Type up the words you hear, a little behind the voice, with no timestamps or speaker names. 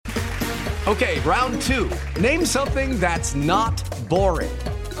Okay, round 2. Name something that's not boring.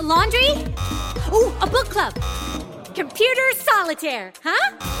 A laundry? Ooh, a book club. Computer solitaire,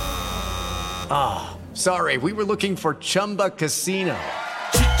 huh? Ah, sorry, we were looking for Chumba Casino.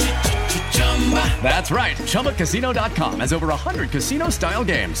 That's right, ChumbaCasino.com has over 100 casino-style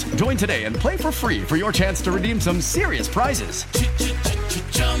games. Join today and play for free for your chance to redeem some serious prizes.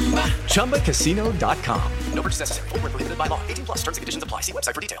 ChumbaCasino.com. No purchase necessary. Void where prohibited by law. 18+ terms and conditions apply. See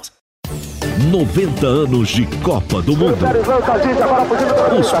website for details. 90 anos de Copa do Mundo.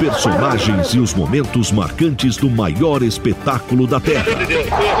 Os personagens e os momentos marcantes do maior espetáculo da Terra.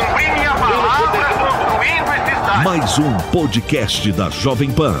 Mais um podcast da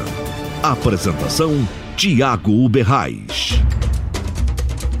Jovem Pan. Apresentação: Tiago Uberrais.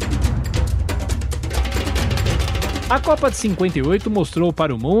 A Copa de 58 mostrou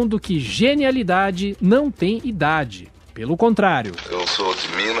para o mundo que genialidade não tem idade. Pelo contrário. Eu sou de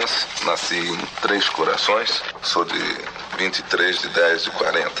Minas, nasci em Três Corações, sou de 23 de 10 de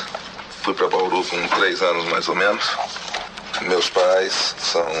 40. Fui para Bauru com 3 anos mais ou menos. Meus pais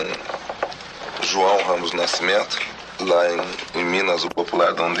são João Ramos Nascimento, lá em Minas, o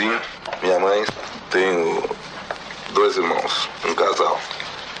popular Dondinho. Minha mãe, tenho 2 irmãos, um casal.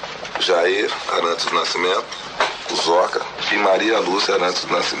 Jair Arantes do Nascimento, o Zoca, e Maria Lúcia Arantes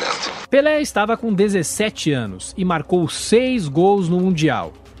do Nascimento. Pelé estava com 17 anos e marcou 6 gols no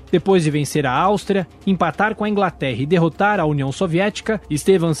Mundial. Depois de vencer a Áustria, empatar com a Inglaterra e derrotar a União Soviética,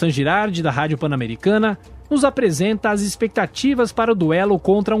 Estevan Sangirardi, da Rádio Pan-Americana, nos apresenta as expectativas para o duelo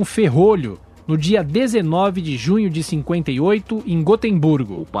contra um ferrolho, no dia 19 de junho de 58, em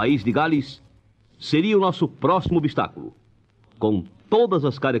Gotemburgo. O país de Gales seria o nosso próximo obstáculo, com todas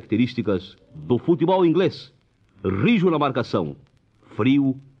as características do futebol inglês, rijo na marcação,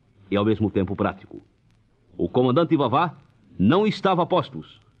 frio e ao mesmo tempo prático. O comandante Vavá não estava a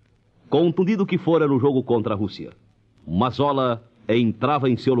postos, contundido que fora no jogo contra a Rússia. Mazzola entrava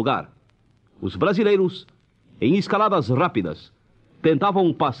em seu lugar. Os brasileiros, em escaladas rápidas,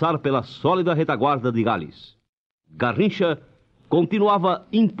 tentavam passar pela sólida retaguarda de Gales. Garrincha continuava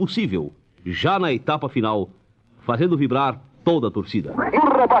impossível, já na etapa final, fazendo vibrar toda a torcida. E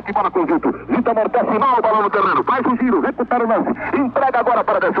um rebate para o conjunto. Lita amortece mal o balão no terreno. Faz o giro, recupera o lance. Entrega agora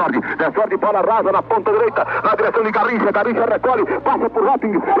para Desordi. Desordi, bola rasa na ponta direita, na direção de Garrincha. Garrincha recolhe, passa por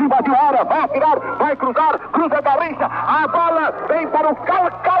Rapping, invadiu a área, vai atirar, vai cruzar, cruza Garrincha. A bola vem para o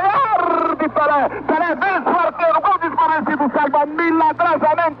calcanhar de Pelé. Pelé vence o arqueiro, gol desconhecido, salva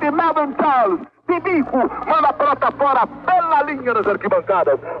milagrosamente Melvin Charles. Bibico manda a pelota fora pela linha das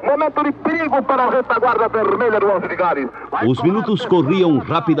arquibancadas. Momento de perigo para a retaguarda vermelha do Onze de Gales. Os minutos corriam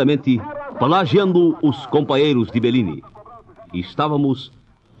rapidamente, plagiando os companheiros de Bellini. Estávamos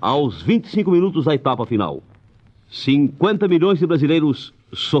aos 25 minutos da etapa final. 50 milhões de brasileiros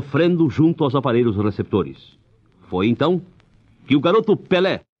sofrendo junto aos aparelhos receptores. Foi então que o garoto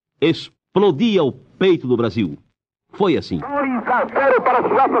Pelé explodia o peito do Brasil. Foi assim. 2-0 para a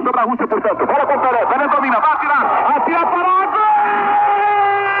Suécia sobre a Rússia, portanto. Bola com o Pelé. Pelé domina, vai atirar. Atira para gol!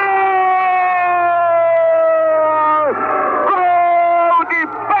 Gol de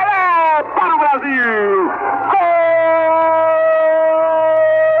Pelé para o Brasil!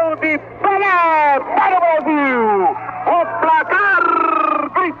 Gol de Pelé para o Brasil! O placar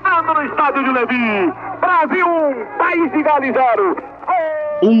gritando no estádio de Levi. Brasil 1, País de Gales 0.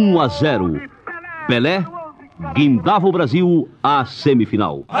 1-0. Pelé guindava o Brasil à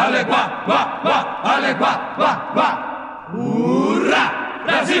semifinal. Aleguá, guá, guá, aleguá, guá, guá. Hurra,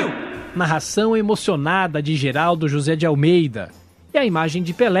 Brasil! Narração emocionada de Geraldo José de Almeida. E a imagem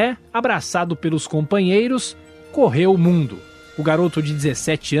de Pelé, abraçado pelos companheiros, correu o mundo. O garoto de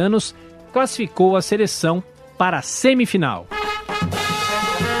 17 anos classificou a seleção para a semifinal.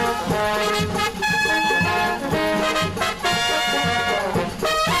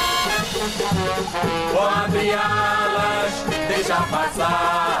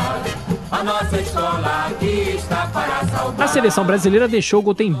 A seleção brasileira deixou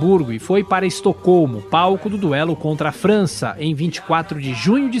Gotemburgo e foi para Estocolmo, palco do duelo contra a França, em 24 de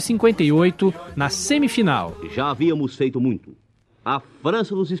junho de 58, na semifinal. Já havíamos feito muito. A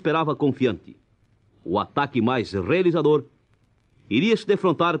França nos esperava confiante. O ataque mais realizador iria se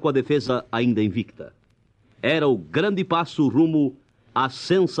defrontar com a defesa ainda invicta. Era o grande passo rumo à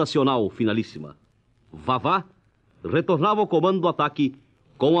sensacional finalíssima. Vavá retornava ao comando do ataque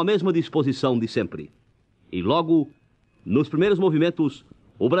com a mesma disposição de sempre. E logo, nos primeiros movimentos,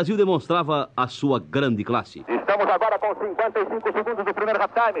 o Brasil demonstrava a sua grande classe. Estamos agora com 55 segundos do primeiro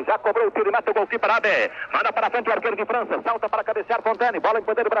half-time. Já cobrou o tiro e mete o golpe para Abe. Manda para frente o arqueiro de França. Salta para cabecear Fontaine. Bola em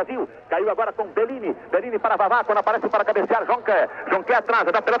poder do Brasil. Caiu agora com Bellini. Bellini para Vavá. Quando aparece para cabecear Jonquet. Jonquet atrás.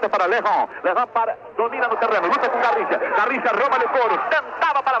 Dá pelota para Leron. Leron domina no terreno. Luta com Garrincha. Garrincha rouba-lhe couro.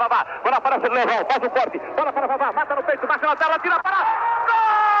 Tentava para Vavá. Quando aparece Leron. Faz o corte. Bola para Vavá. Mata no peito. Baixa na terra. Tira para...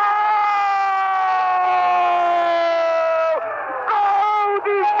 Gol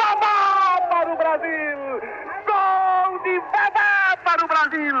de Vavá para o Brasil! Gol de Vavá para o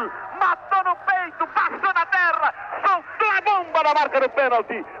Brasil! Matou no peito, passou na terra, soltou a bomba na marca do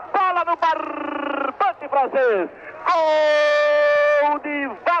pênalti. Bola no barbante francês. Gol de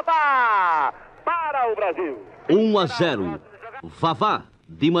Vavá para o Brasil. 1-0. Vavá,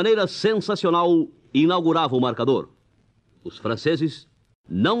 de maneira sensacional, inaugurava o marcador. Os franceses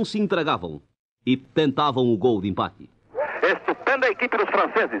não se entregavam e tentavam o gol de empate. Estupenda equipe dos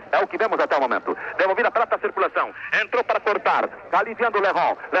franceses, é o que vemos até o momento. Devolvida a prata circulação, entrou para cortar, está aliviando o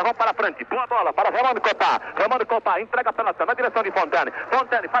Leron. Leron para frente, boa bola para Ramon de Copá. Ramon de Copá entrega a pelota na direção de Fontaine.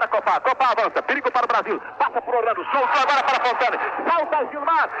 Fontaine para Copá, Copá avança, perigo para o Brasil, passa por Orlando, soltou agora para Fontaine. Salta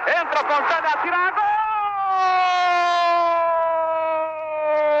Gilmar, entra Fontaine, atira, gol!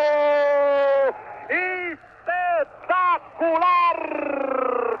 Espetacular!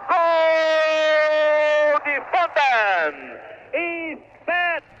 Gol de Fontaine!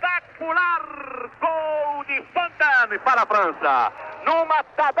 Espetacular gol de Fontaine para a França. Numa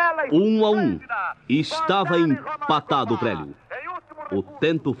tabela 1-1. Estava empatado o prélio. O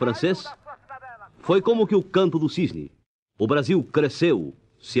tento francês foi como que o canto do cisne. O Brasil cresceu,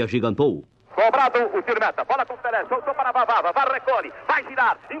 se agigantou. Cobrado o tiro meta, bola com o Pelé, soltou para Vavá, Vavá recolhe, vai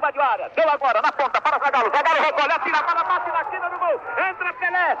girar, invadiu a área, deu agora na ponta para Zagallo, Zagallo recolhe, atira para bate na quina do gol, entra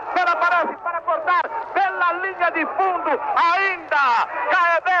Pelé, Pelé aparece para cortar, pela linha de fundo, ainda,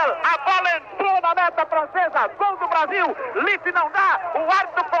 Caebel, a bola entrou na meta francesa, gol do Brasil, Lippe não dá, o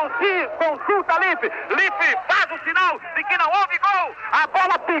árbitro consulta Lippe, Lippe faz o sinal de que não houve gol, a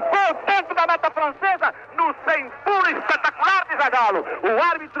bola picou dentro da meta francesa, no sem pulo espetacular de Zagallo, o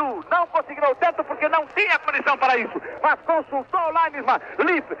árbitro não conseguiu o tanto porque não tinha condição para isso, mas consultou o linesman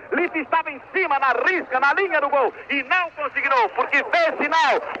Lippe estava em cima, na risca, na linha do gol e não conseguiu, porque fez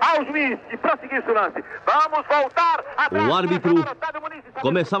sinal ao juiz de prosseguir o lance. Vamos voltar atrás. O árbitro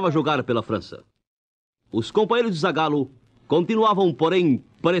começava a jogar pela França. Os companheiros de Zagallo continuavam, porém,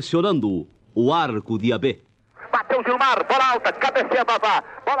 pressionando o arco de Abe. Bateu Gilmar, bola alta, cabeceia Vavá,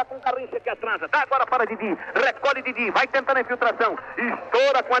 bola com Garrincha que atrasa, dá agora para Didi, recolhe Didi, vai tentando a infiltração,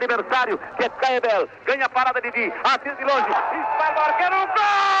 estoura com o adversário, que é Caebel, ganha a parada Didi, atira de longe, espalha o arqueiro,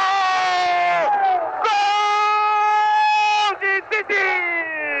 gol! Gol de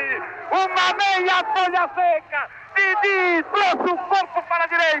Didi! Uma meia folha seca, Didi trouxe o corpo para a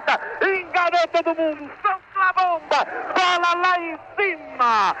direita, enganou todo mundo, soltou a bomba, bola lá em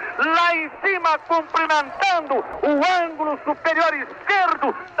cima, cumprimentando o ângulo superior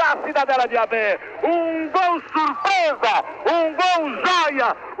esquerdo da Cidadela de Abe. Um gol surpresa, um gol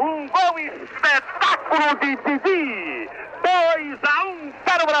joia, um gol espetáculo de Didi. 2-1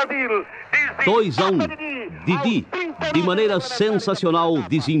 para o Brasil. 2-1. Didi, de maneira sensacional,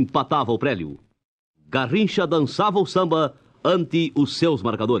 desempatava o prélio. Garrincha dançava o samba ante os seus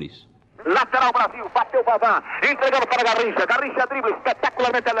marcadores. Lateral Brasil, bateu Vavá, entregando para Garrincha, Garrincha dribla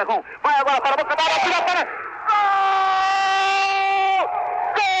espetacularmente a Leron, vai agora para a boca da área, tira para... Gol!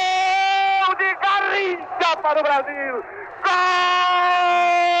 Gol de Garrincha para o Brasil!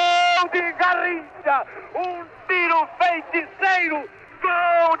 Gol de Garrincha! Um tiro feiticeiro!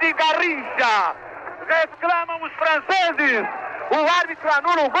 Gol de Garrincha! Reclamam os franceses! O árbitro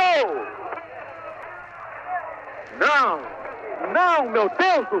anula o gol! Não, meu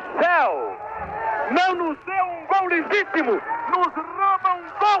Deus do céu! Não nos deu um gol legítimo! Nos rouba um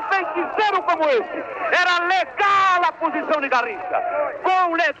gol feiticeiro como esse! Era legal a posição de Garrincha!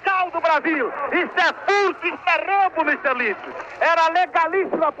 Gol legal do Brasil! Isso é furto, isso é roubo, Mr. Lippe! Era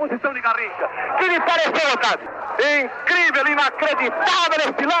legalíssima a posição de Garrincha! Que lhe pareceu, Otávio? Incrível, inacreditável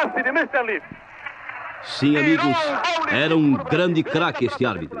este lance de Mr. Lippe! Sim, amigos, era um grande craque este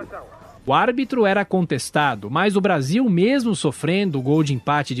árbitro. O árbitro era contestado, mas o Brasil, mesmo sofrendo o gol de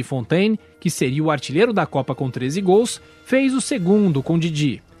empate de Fontaine, que seria o artilheiro da Copa com 13 gols, fez o segundo com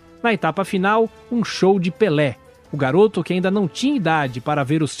Didi. Na etapa final, um show de Pelé, o garoto que ainda não tinha idade para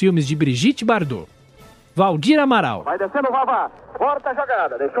ver os filmes de Brigitte Bardot. Valdir Amaral. Vai descendo o Vavá, corta a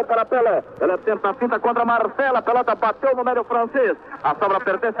jogada, deixou para Pelé. Pelé tenta a finta contra Marcelo, a pelota bateu no médio francês. A sobra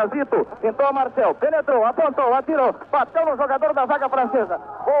pertence a Zito, tentou a Marcel, penetrou, apontou, atirou, bateu no jogador da zaga francesa.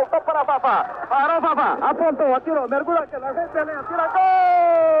 Voltou para Vavá, parou Vavá, apontou, atirou, mergulhou aqui, lá vem Pelé, atira,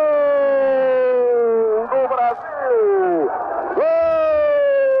 gol!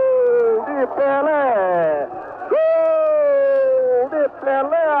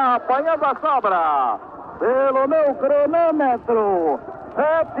 ainda sobra, pelo meu cronômetro,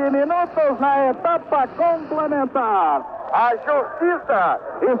 7 minutos na etapa complementar. A justiça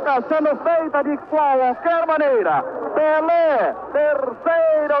está sendo feita de qualquer maneira. Pelé,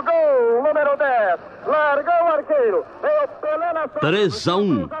 terceiro gol, número 10. Largou o arqueiro.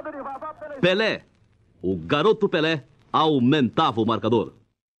 3-1. Pelé, o garoto Pelé, aumentava o marcador.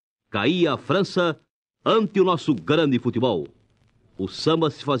 Caía a França ante o nosso grande futebol. O samba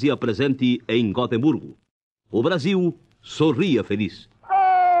se fazia presente em Gotemburgo. O Brasil sorria feliz.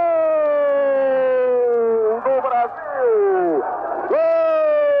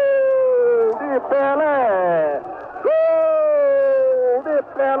 Pelé! Gol de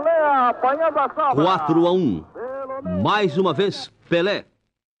Pelé, apanhando a sobra. 4-1. Mais uma vez, Pelé.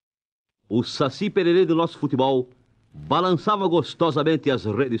 O Saci Pererê do nosso futebol balançava gostosamente as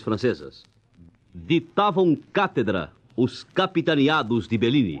redes francesas. Ditavam cátedra os capitaneados de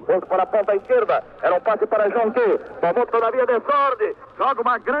Bellini. Volta para a ponta esquerda, era um passe para Jonquet. Tomou todavia Desorde. Joga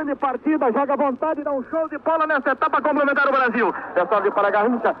uma grande partida, joga à vontade, dá um show de bola nessa etapa complementar o Brasil. Desorde para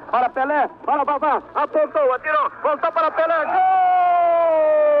Garrincha, para Pelé, para Vavá, apontou, atirou, voltou para Pelé. Gol!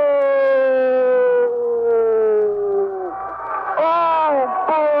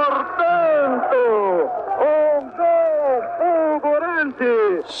 Portanto, um gol fulgurante.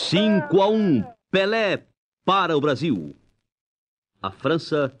 5-1, Pelé para o Brasil. A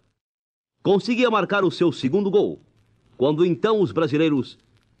França conseguia marcar o seu segundo gol, quando então os brasileiros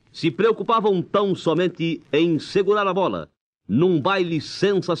se preocupavam tão somente em segurar a bola, num baile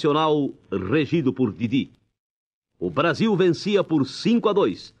sensacional regido por Didi. O Brasil vencia por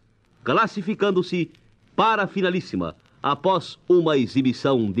 5-2, classificando-se para a finalíssima, após uma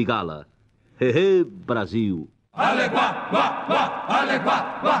exibição de gala. Hehe, Brasil! Aleguá, guá, guá,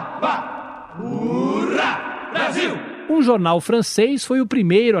 aleguá, guá, guá. Hurra, Brasil! Um jornal francês foi o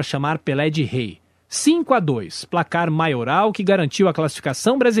primeiro a chamar Pelé de rei. 5-2, placar maioral que garantiu a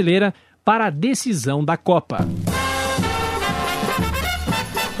classificação brasileira para a decisão da Copa.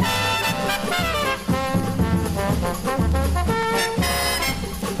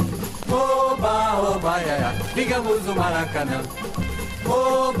 Oba, oba, iaia, ligamos o Maracanã.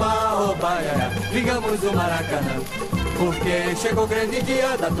 Oba, oba, iaia, ligamos o Maracanã. Porque chegou o grande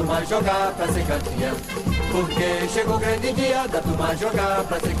dia da turma jogar pra ser campeã. Porque chegou o grande dia da turma jogar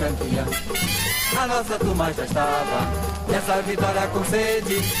pra ser campeã. A nossa turma já estava nessa vitória com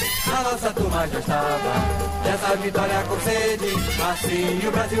sede. A nossa turma já estava nessa vitória com sede. Assim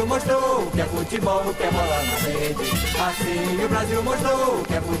o Brasil mostrou que é futebol, que é bola na rede. Assim o Brasil mostrou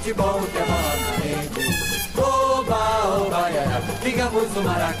que é futebol, que é bola na rede. Oba, oba, iaia, ligamos o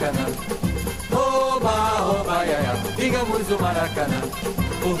Maracanã. Oba, oba, iaia, ligamos o Maracanã.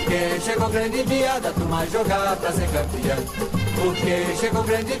 Porque chegou o grande dia da turma jogar pra ser campeã. Porque chegou o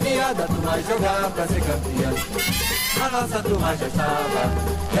grande dia da turma jogar pra ser campeã. A nossa turma já estava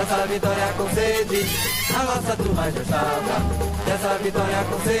nessa vitória com sede. A nossa turma já estava nessa vitória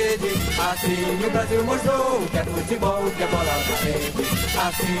com sede. Assim o Brasil mostrou que é futebol, que é bola na rede.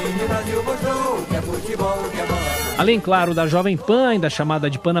 Assim o Brasil mostrou que é futebol, que é bola na rede. Além, claro, da Jovem Pan, ainda chamada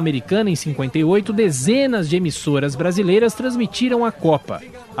de Pan-Americana em 58, dezenas de emissoras brasileiras transmitiram a Copa.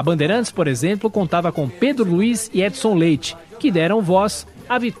 A Bandeirantes, por exemplo, contava com Pedro Luiz e Edson Leite, que deram voz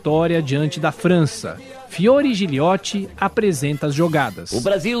à vitória diante da França. Fiore Giliotti apresenta as jogadas. O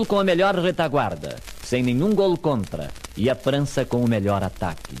Brasil com a melhor retaguarda, sem nenhum gol contra, e a França com o melhor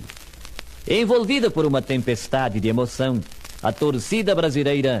ataque. Envolvida por uma tempestade de emoção, a torcida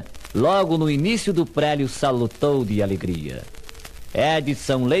brasileira, logo no início do prélio, salutou de alegria.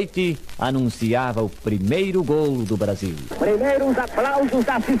 Edson Leite anunciava o primeiro gol do Brasil. Primeiros aplausos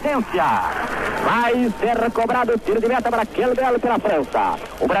da assistência. Vai ser cobrado o tiro de meta para aquele duelo pela França.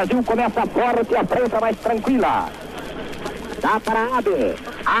 O Brasil começa forte e a França mais tranquila. Dá para Abe.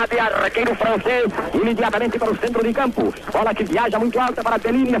 Abe, arqueiro francês, imediatamente para o centro de campo. Bola que viaja muito alta para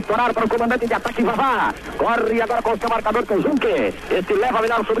Bellini, estourar para o comandante de ataque Vavá. Corre agora com o seu marcador Junque. Esse leva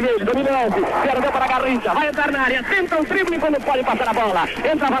melhor sobre ele, domina o lance. Perdeu para Garrincha, vai entrar na área, tenta um drible quando pode passar a bola.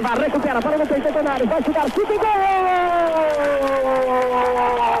 Entra Vavá, recupera, para no centenário, vai chutar, chute e gol!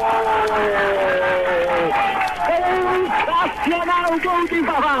 Sensacional gol de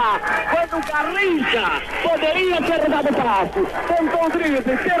Vavá. Quando Garrincha poderia ter dado passe, tentou o drible,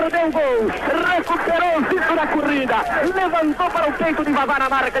 perdeu o gol, recuperou o ciclo da corrida, levantou para o peito de Vavá na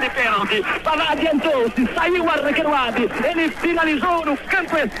marca de pênalti. Vavá adiantou-se, saiu arrequeroado, ele finalizou no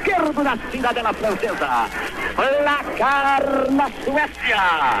canto esquerdo da cidadela francesa. Placar na Suécia,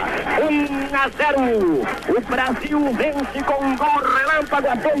 1-0. O Brasil vence com um gol relâmpago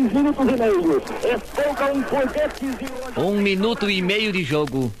a 2 minutos e meio. Espolcam foguetes e... 1 minuto e meio de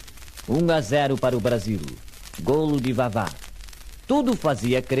jogo. 1-0 para o Brasil. Golo de Vavá. Tudo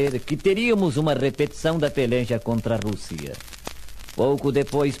fazia crer que teríamos uma repetição da peleja contra a Rússia. Pouco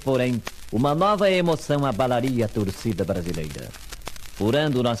depois, porém, uma nova emoção abalaria a torcida brasileira.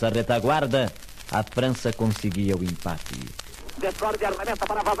 Furando nossa retaguarda, a França conseguia o empate. Desorde arremessa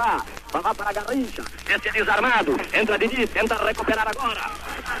para Vavá. Vavá para Garrincha. Esse é desarmado. Entra Didi, tenta recuperar agora.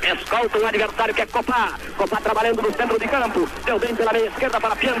 Escolta o adversário que é Copá. Copá trabalhando no centro de campo. Deu bem pela meia esquerda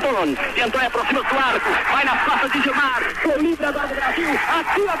para Pianton. Pianton aproxima do arco. Vai nas costas de Gilmar. O livre agora do Brasil.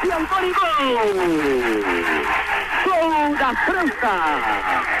 Atira Pianton e gol! Gol da França.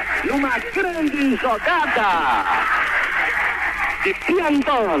 Numa grande jogada de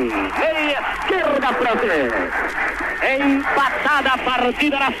Pianton. Meia esquerda francês. Empatada a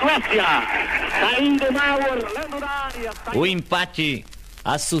partida na Suécia. Saindo mal Orlando da área. O empate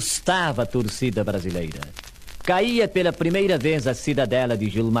assustava a torcida brasileira. Caía pela primeira vez a cidadela de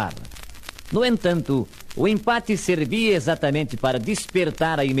Gilmar. No entanto, o empate servia exatamente para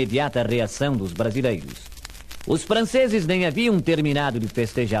despertar a imediata reação dos brasileiros. Os franceses nem haviam terminado de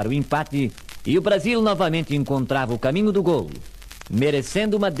festejar o empate e o Brasil novamente encontrava o caminho do golo,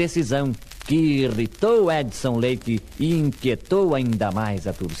 merecendo uma decisão que irritou Edson Leite e inquietou ainda mais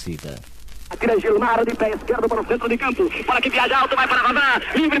a torcida. Atira Gilmar de pé esquerdo para o centro de campo. Para que viaja alto, vai para Vavá.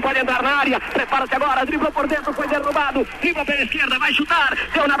 Livre, pode entrar na área. Prepara-se agora. Dribla por dentro, foi derrubado. Dribla pela esquerda, vai chutar.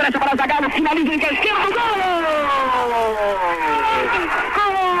 Deu na brecha para Zagallo. Finaliza em pé esquerdo. Gol!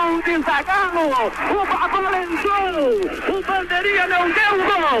 Gol de Zagallo. A bola entrou. O bandeirinha não deu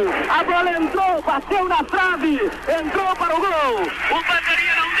gol. A bola entrou, bateu na trave. Entrou para o gol. O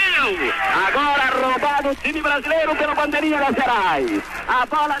bandeirinha não deu. Agora roubado o time brasileiro pelo bandeirinha das Gerais. A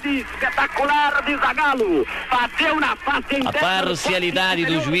bola de espetacular de Zagallo bateu na face interna. A parcialidade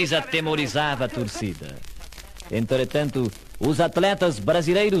do juiz atemorizava a torcida. Entretanto, os atletas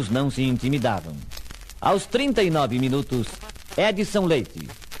brasileiros não se intimidavam. Aos 39 minutos, Edson Leite,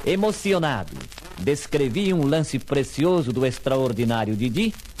 emocionado, descrevia um lance precioso do extraordinário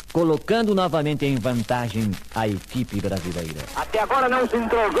Didi, colocando novamente em vantagem a equipe brasileira. Até agora não se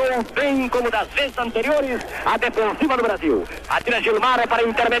entrosou bem como das vezes anteriores a defensiva do Brasil. Atira Gilmar, é para a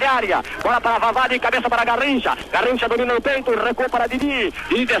intermediária. Bola para Vavá, de cabeça para Garrincha. Garrincha domina o peito, recua para Didi.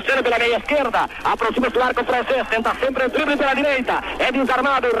 E descendo pela meia esquerda. Aproxima-se do arco francês, tenta sempre o drible pela direita. É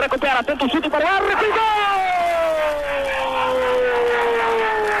desarmado, recupera, tenta o chute para o arco e gol!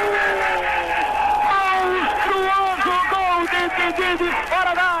 De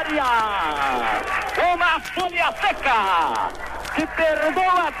fora da área, uma folha seca que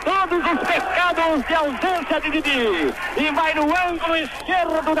perdoa todos os pecados de ausência de Didi e vai no ângulo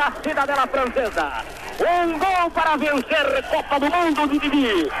esquerdo da cidadela francesa. Um gol para vencer Copa do Mundo de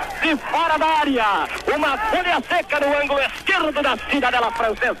Didi, de fora da área, uma folha seca no ângulo esquerdo da cidadela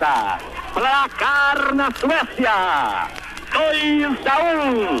francesa. Placar na Suécia.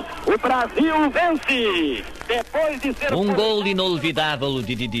 2-1, o Brasil vence, depois de ser... Um gol inolvidável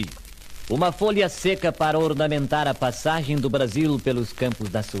de Didi. Uma folha seca para ornamentar a passagem do Brasil pelos campos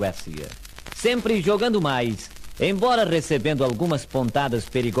da Suécia. Sempre jogando mais, embora recebendo algumas pontadas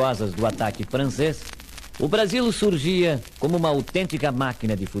perigosas do ataque francês, o Brasil surgia como uma autêntica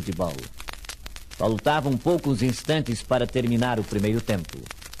máquina de futebol. Faltavam poucos instantes para terminar o primeiro tempo.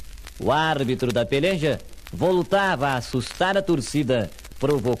 O árbitro da peleja voltava a assustar a torcida,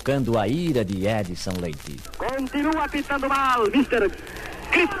 provocando a ira de Edson Leite. Continua pitando mal, Mr.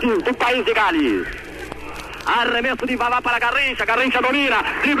 Christie, do país de Gales. Arremesso de Vavá para Garrincha, Garrincha domina,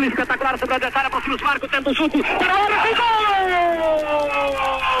 drible espetacular sobre o adversário, aproxima o marco, tenta o chute, para a hora,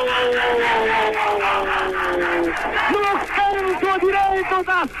 no canto direito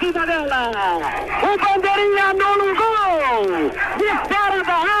da cidadela, o bandeirinha anula o gol, de fora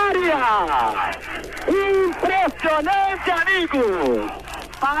da área. Impressionante, amigos!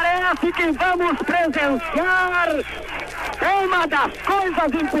 Parece que vamos presenciar uma das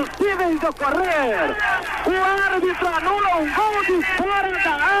coisas impossíveis de ocorrer. O árbitro anula um gol de fora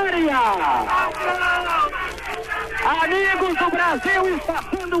da área. Amigos, o Brasil está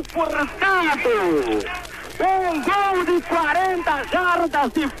sendo furtado. Um gol de 40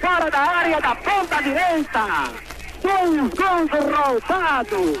 jardas de fora da área da ponta direita. 2 gols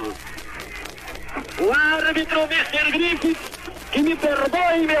roubados. O árbitro Mr. Griffith, que me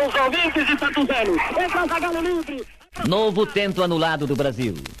perdoem meus ouvintes e tantuzelos, entra Zagallo livre. Novo tento anulado do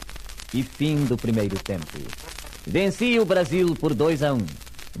Brasil. E fim do primeiro tempo. Vencia o Brasil por 2-1.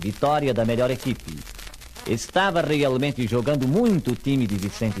 Vitória da melhor equipe. Estava realmente jogando muito o time de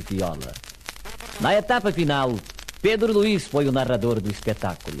Vicente Fiola. Na etapa final, Pedro Luiz foi o narrador do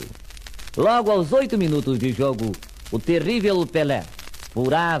espetáculo. Logo aos 8 minutos de jogo, o terrível Pelé,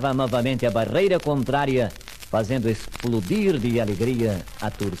 furava novamente a barreira contrária, fazendo explodir de alegria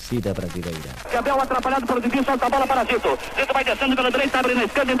a torcida brasileira. Gabriel atrapalhado por Didi, solta a bola para Zito. Zito vai descendo pela direita, abre na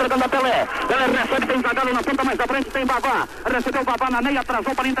esquerda, entregando a Pelé. Pelé recebe, tem Zagallo na ponta, mais à frente tem Vavá. Recebeu Vavá na meia,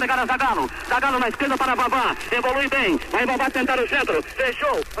 atrasou para entregar a Zagallo. Zagallo na esquerda para Vavá. Evolui bem, vai Vavá tentar o centro.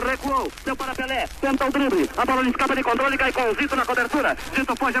 Fechou, recuou, deu para Pelé. Tenta o drible, a bola escapa de controle, cai com o Zito na cobertura.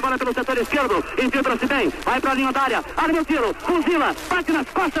 Zito foge agora pelo setor esquerdo, infiltra-se bem, vai para a linha da área. Arma o tiro, fuzila, bate nas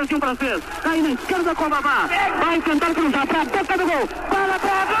costas de um francês. Cai na esquerda com Vavá. Vai tentar cruzar para a boca do gol. Para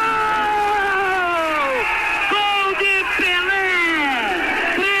gol! Gol de Pelé!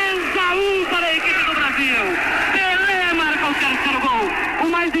 3-1 para a equipe do Brasil. Pelé marca o terceiro gol. O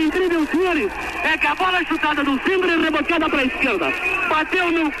mais incrível, senhores, é que a bola chutada do Simbre e reboteada para a esquerda.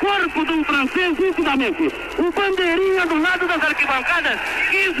 Bateu no corpo de um francês nitidamente. O bandeirinha do lado das arquibancadas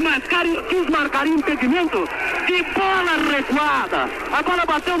quis marcar impedimento de bola recuada. A bola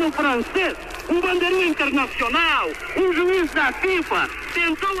bateu no francês. Um bandeirinha internacional, um juiz da FIFA,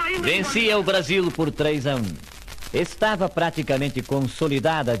 tentou ainda... Vencia o Brasil por 3-1. Estava praticamente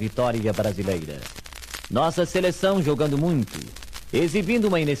consolidada a vitória brasileira. Nossa seleção jogando muito, exibindo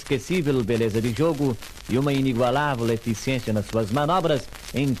uma inesquecível beleza de jogo e uma inigualável eficiência nas suas manobras,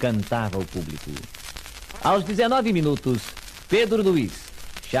 encantava o público. Aos 19 minutos, Pedro Luiz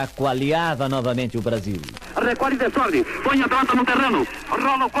chacoalhava novamente o Brasil. Recolhe desordem, põe a pelota no terreno,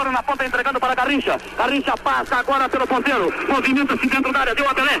 rola o couro na ponta entregando para Garrincha. Garrincha passa agora pelo ponteiro, movimenta-se dentro da área, deu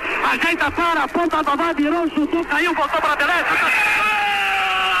a Pelé, ajeita fora, a ponta da bola, virou, chutou, caiu, voltou para Pelé.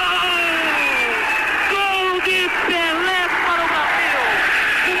 Gol de Pelé para o Brasil.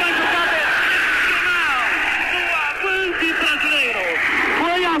 Uma jogada excepcional do avante brasileiro.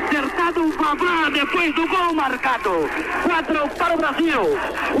 Foi acertado o Vavá depois do gol marcado. 4 para o Brasil,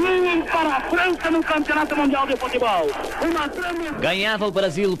 1 para a França no Campeonato Mundial de Futebol. Ganhava o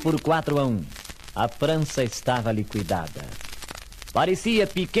Brasil por 4-1. A França estava liquidada. Parecia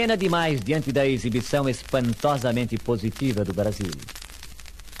pequena demais diante da exibição espantosamente positiva do Brasil.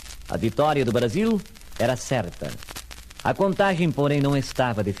 A vitória do Brasil era certa. A contagem, porém, não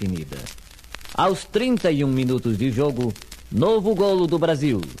estava definida. Aos 31 minutos de jogo, novo golo do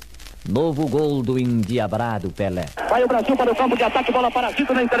Brasil. Novo gol do endiabrado Pelé. Vai o Brasil para o campo de ataque, bola para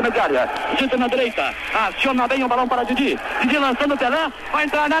Zito na intermediária. Zito na direita, aciona bem o balão para Didi. Didi lançando o Pelé, vai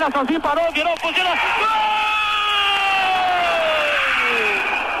entrar na área sozinho, parou, virou, fuzila. Gol!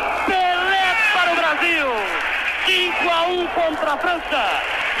 Pelé para o Brasil. 5-1 contra a França,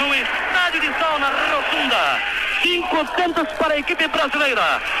 no Estádio de Sol, na Rotunda. 5 tentos para a equipe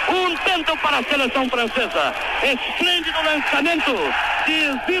brasileira, 1 tento para a seleção francesa. Esplêndido lançamento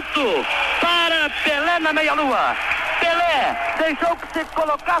de Zito para Pelé na meia-lua. Pelé deixou que se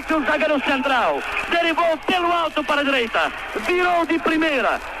colocasse o zagueiro central, derivou pelo alto para a direita, virou de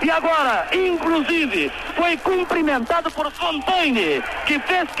primeira e agora, inclusive, foi cumprimentado por Fontaine, que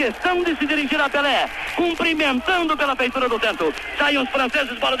fez questão de se dirigir a Pelé, cumprimentando pela feitura do tento. Saem os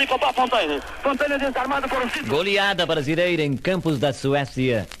franceses para decopar Fontaine. Fontaine desarmado por Zito. Goleada brasileira em Campos da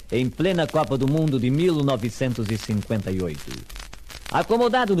Suécia, em plena Copa do Mundo de 1958.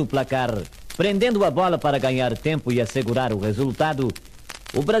 Acomodado no placar, prendendo a bola para ganhar tempo e assegurar o resultado,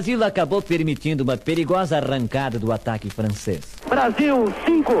 o Brasil acabou permitindo uma perigosa arrancada do ataque francês. Brasil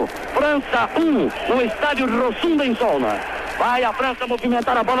 5, França 1, no estádio Rotunda em Solna. Vai a França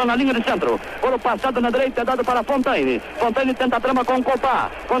movimentar a bola na linha de centro. Golo passado na direita é dado para Fontaine. Fontaine tenta a trama com o Copá.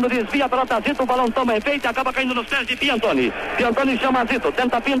 Quando desvia a pelota Zito, o balão toma efeito e acaba caindo nos pés de Piantoni. Piantoni chama Zito,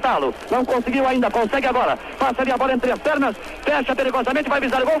 tenta pintá-lo. Não conseguiu ainda, consegue agora. Passa ali a bola entre as pernas, fecha perigosamente, vai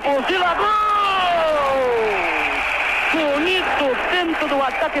visar o gol. Fuzila, gol! Bonito tento do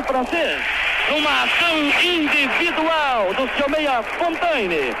ataque francês. Uma ação individual do seu meia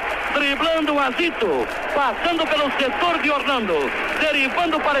Fontaine, driblando o Azito, passando pelo setor de Orlando,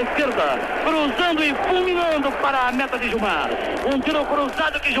 derivando para a esquerda, cruzando e fulminando para a meta de Gilmar. Um tiro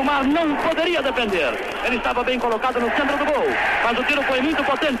cruzado que Gilmar não poderia defender. Ele estava bem colocado no centro do gol, mas o tiro foi muito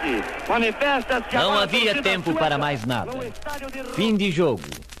potente. Manifesta-se. Não havia tempo para mais nada. Fim de jogo.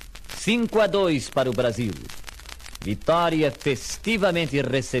 5-2 para o Brasil. Vitória festivamente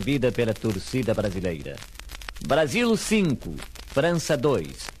recebida pela torcida brasileira. Brasil 5, França 2.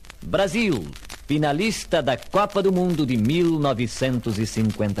 Brasil, finalista da Copa do Mundo de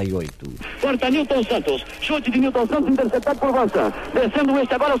 1958. Corta Nilton Santos, chute de Nilton Santos interceptado por Vansan, descendo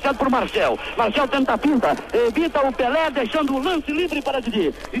este agora auxiliado por Marcel. Marcel tenta a pinta, evita o Pelé, deixando o lance livre para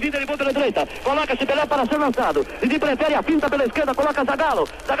Didi. Didi derivou pela direita, coloca-se Pelé para ser lançado. Didi prefere a pinta pela esquerda, coloca Zagallo.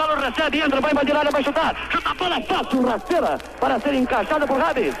 Zagallo recebe, entra, vai invadir a área, vai chutar. Chuta a bola fácil, rasteira, para ser encaixada por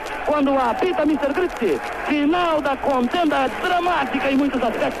Rabi. Quando apita Mr. Gritty, final da contenda dramática em muitos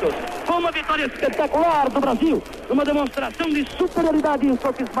aspectos. Com uma vitória espetacular do Brasil, uma demonstração de superioridade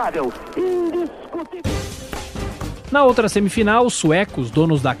insofismável, indiscutível. Na outra semifinal, os suecos,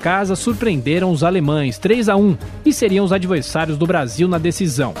 donos da casa, surpreenderam os alemães 3-1 e seriam os adversários do Brasil na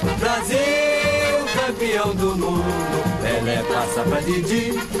decisão. Brasil, campeão do mundo. Pelé passa pra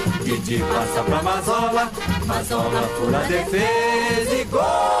Didi, Didi passa pra Mazola, Mazola fura a defesa e gol!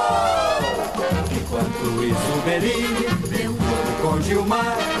 Enquanto isso o Bellini deu um jogo com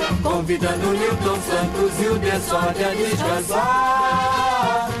Gilmar, convidando Nilton Santos e o Desorde a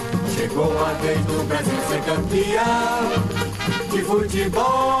descansar. Chegou a vez do Brasil ser campeão de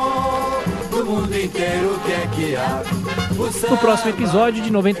futebol, do mundo inteiro quer que há. No próximo episódio de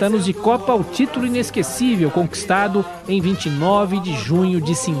 90 anos de Copa, o título inesquecível conquistado em 29 de junho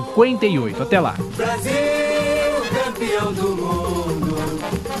de 58. Até lá. Brasil, campeão do mundo.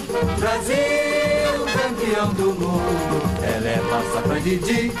 Brasil, campeão do mundo. Pelé passa pra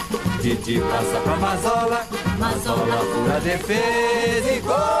Didi, Didi passa pra Mazola, Mazola fura a defesa e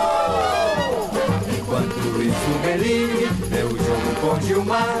gol! Enquanto isso o Bellini deu o jogo com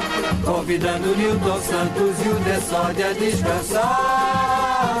Gilmar, convidando Nilton Santos e o Desorde a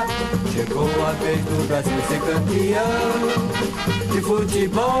descansar. Chegou a vez do Brasil ser campeão de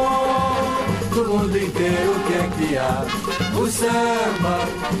futebol, do mundo inteiro quer criar. O samba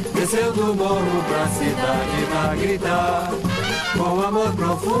desceu do morro pra cidade pra gritar, com amor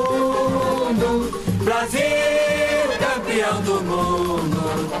profundo. Brasil, campeão do mundo.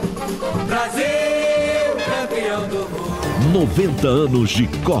 Brasil, campeão do mundo. 90 anos de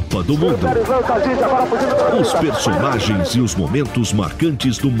Copa do Mundo. Os personagens e os momentos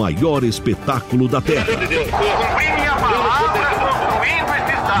marcantes do maior espetáculo da Terra.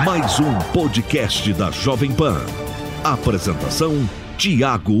 Mais um podcast da Jovem Pan. Apresentação: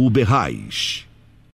 Tiago Uberrais.